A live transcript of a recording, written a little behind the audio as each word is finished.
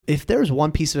If there's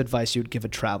one piece of advice you would give a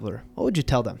traveler, what would you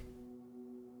tell them?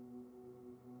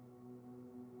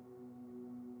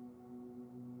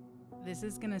 This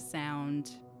is going to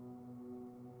sound,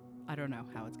 I don't know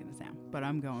how it's going to sound, but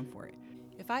I'm going for it.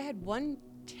 If I had one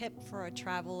tip for a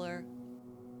traveler.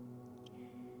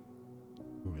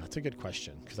 Ooh, that's a good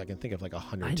question, because I can think of like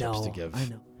 100 tips to give. I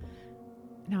know.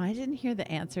 No, I didn't hear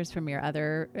the answers from your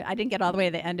other. I didn't get all the way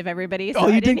to the end of everybody. So Oh,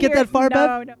 you I didn't get hear- that far,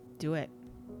 Bev? No. Do it.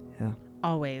 Yeah.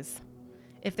 Always.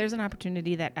 If there's an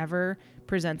opportunity that ever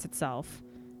presents itself,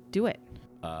 do it.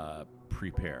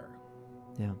 Prepare.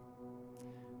 Yeah.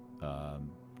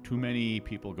 Too many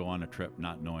people go on a trip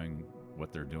not knowing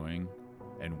what they're doing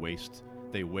and waste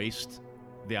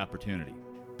the opportunity.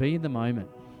 Be in the moment.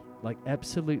 Like,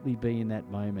 absolutely be in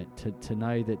that moment to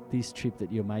know that this trip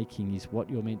that you're making is what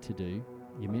you're meant to do.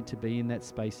 You're meant to be in that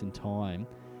space and time,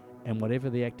 and whatever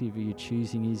the activity you're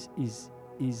choosing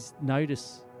is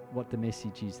notice what the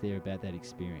message is there about that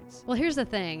experience. Well, here's the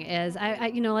thing is I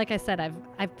like I said,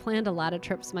 I've planned a lot of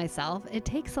trips myself. It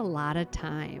takes a lot of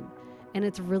time and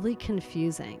it's really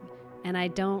confusing. And I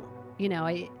don't,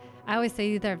 I always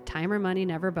say either have time or money,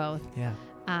 never both. Yeah.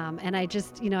 And I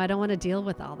just, I don't want to deal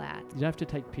with all that. You don't have to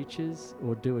take pictures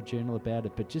or do a journal about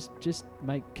it, but just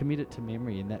commit it to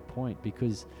memory in that point,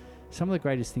 because some of the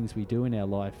greatest things we do in our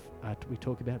life we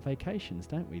talk about vacations,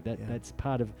 don't we? That's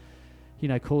part of,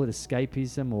 call it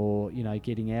escapism or,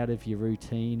 getting out of your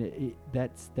routine.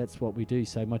 That's what we do.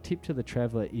 So my tip to the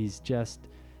traveller is just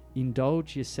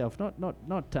indulge yourself,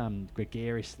 not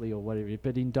gregariously or whatever,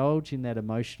 but indulge in that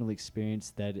emotional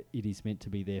experience that it is meant to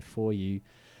be there for you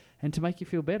and to make you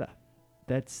feel better.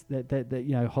 That's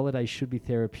holidays should be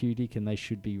therapeutic and they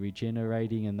should be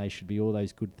regenerating and they should be all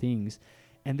those good things.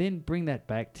 And then bring that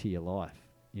back to your life,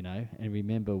 and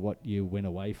remember what you went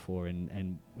away for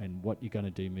and what you're going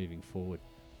to do moving forward.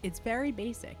 It's very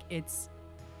basic. It's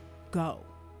go.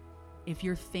 If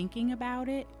you're thinking about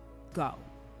it, go.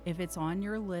 If it's on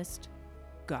your list,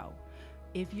 go.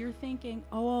 If you're thinking,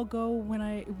 I'll go when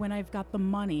I've got the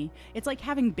money, it's like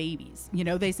having babies.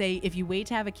 They say if you wait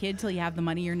to have a kid till you have the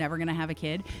money, you're never going to have a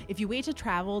kid. If you wait to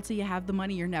travel till you have the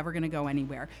money, you're never going to go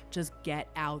anywhere. Just get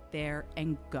out there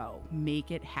and go.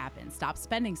 Make it happen. Stop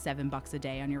spending $7 a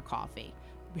day on your coffee.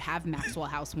 Have Maxwell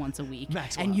House once a week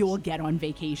and you will get on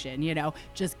vacation.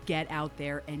 Just get out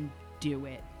there and do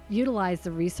it. Utilize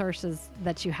the resources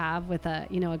that you have with a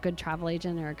good travel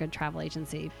agent or a good travel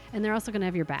agency. And they're also going to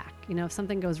have your back. If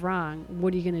something goes wrong,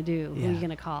 what are you going to do? Who are you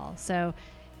going to call? So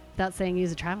without saying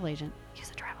use a travel agent,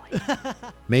 use a travel agent.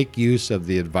 Make use of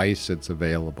the advice that's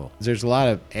available. There's a lot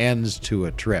of ends to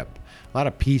a trip, a lot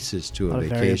of pieces to a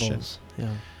vacation.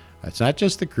 Yeah. It's not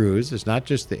just the cruise. It's not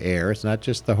just the air. It's not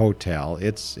just the hotel.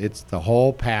 It's the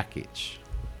whole package.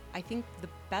 I think the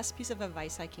best piece of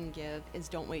advice I can give is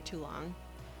don't wait too long.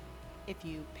 If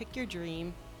you pick your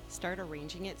dream, start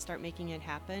arranging it, start making it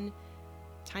happen,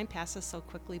 time passes so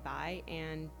quickly by,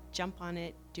 and jump on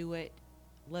it, do it,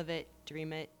 live it,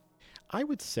 dream it. I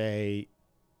would say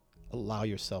allow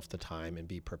yourself the time and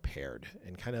be prepared,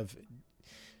 and kind of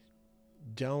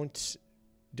don't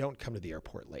come to the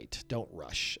airport late. Don't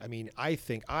rush. I mean, I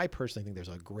personally think there's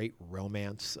a great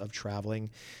romance of traveling.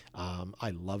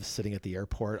 I love sitting at the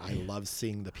airport. I love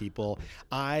seeing the people.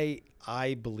 I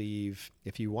believe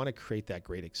if you want to create that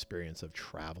great experience of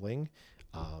traveling,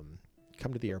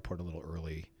 come to the airport a little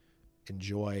early.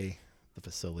 Enjoy the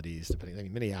facilities.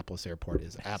 Minneapolis Airport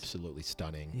is absolutely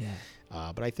stunning.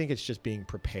 Yeah. But I think it's just being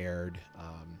prepared.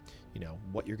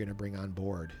 What you're going to bring on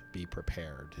board, be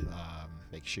prepared.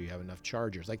 Make sure you have enough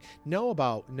chargers.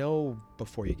 Know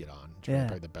before you get on.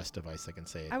 Probably the best advice I can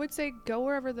say. I would say go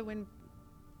wherever the wind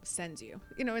sends you,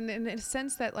 in a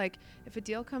sense that, like, if a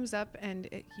deal comes up and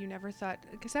you never thought,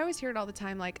 because I always hear it all the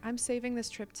time, like, I'm saving this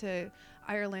trip to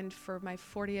Ireland for my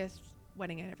 40th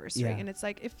wedding anniversary. Yeah. And it's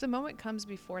like, if the moment comes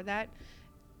before that,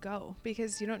 go,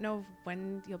 because you don't know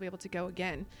when you'll be able to go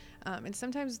again. And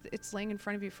sometimes it's laying in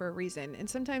front of you for a reason. And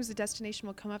sometimes the destination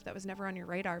will come up that was never on your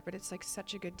radar, but it's like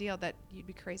such a good deal that you'd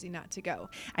be crazy not to go.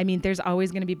 I mean, there's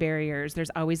always going to be barriers.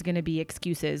 There's always going to be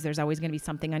excuses. There's always going to be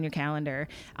something on your calendar.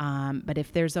 But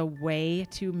if there's a way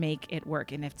to make it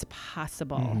work and if it's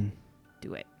possible,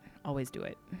 do it. Always do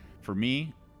it. For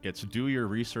me, it's do your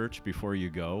research before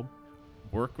you go.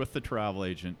 Work with the travel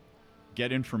agent.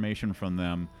 Get information from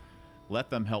them. Let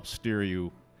them help steer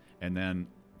you. And then,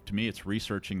 to me, it's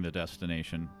researching the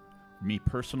destination. Me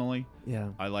personally,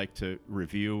 I like to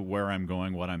review where I'm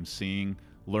going, what I'm seeing,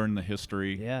 learn the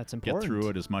history. Yeah, it's important. Get through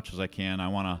it as much as I can. I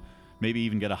want to maybe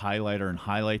even get a highlighter and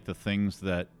highlight the things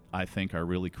that I think are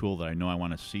really cool that I know I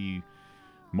want to see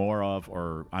more of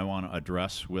or I want to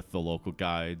address with the local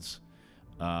guides.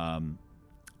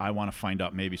 I want to find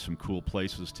out maybe some cool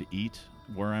places to eat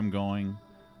where I'm going,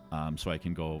 so I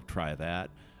can go try that.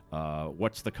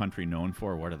 What's the country known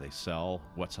for? What do they sell?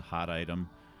 What's a hot item?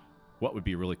 What would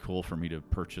be really cool for me to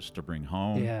purchase to bring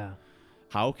home? Yeah.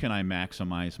 How can I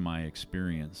maximize my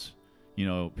experience? You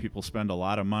know, people spend a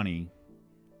lot of money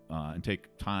and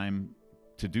take time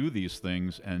to do these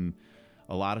things, and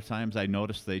a lot of times I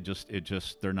notice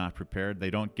they're not prepared. They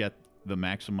don't get the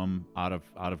maximum out of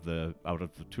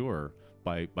the tour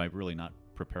by really not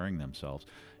preparing themselves.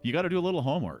 You got to do a little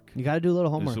homework. You got to do a little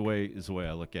homework. Is the way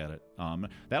I look at it.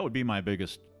 That would be my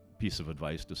biggest piece of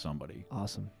advice to somebody.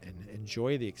 Awesome. And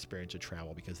enjoy the experience of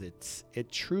travel, because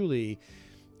it truly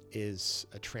is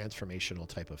a transformational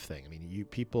type of thing. I mean,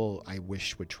 people I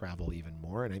wish would travel even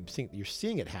more, and you're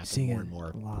seeing it happen more and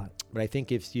more. A lot. But I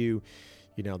think if you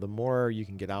know, the more you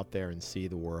can get out there and see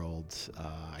the world,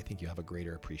 I think you have a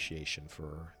greater appreciation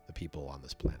for the people on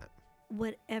this planet.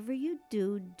 Whatever you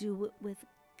do it with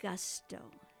gusto.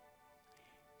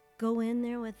 Go in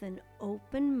there with an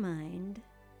open mind,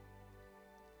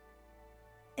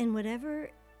 and whatever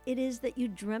it is that you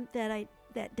dreamt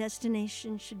that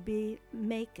destination should be,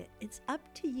 make it. It's up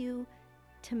to you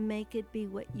to make it be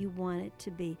what you want it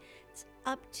to be. It's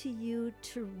up to you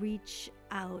to reach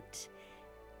out.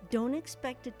 Don't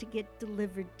expect it to get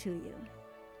delivered to you.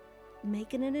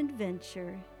 Make it an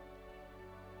adventure.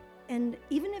 And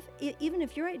even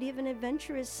if your idea of an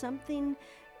adventure is something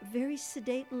very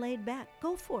sedate and laid back,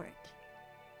 go for it.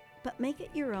 But make it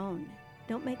your own.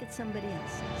 Don't make it somebody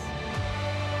else's.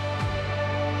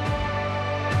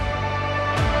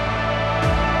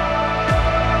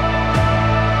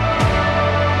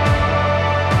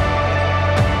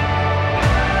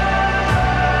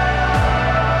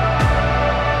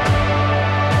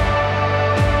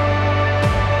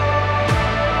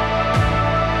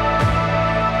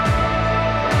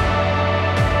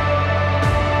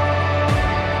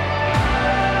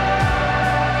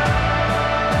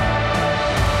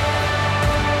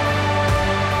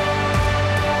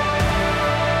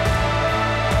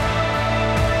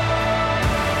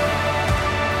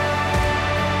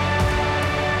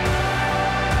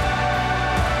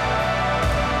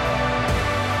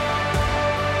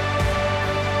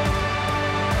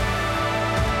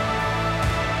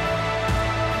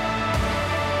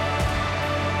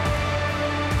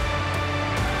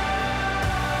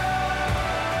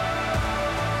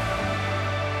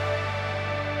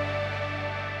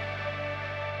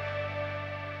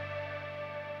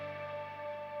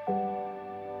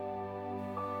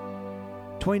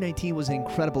 ...2019 was an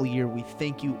incredible year. We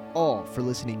thank you all for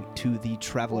listening to the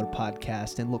Traveler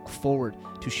Podcast and look forward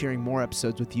to sharing more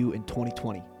episodes with you in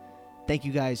 2020. Thank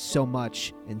you guys so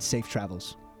much, and safe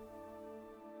travels.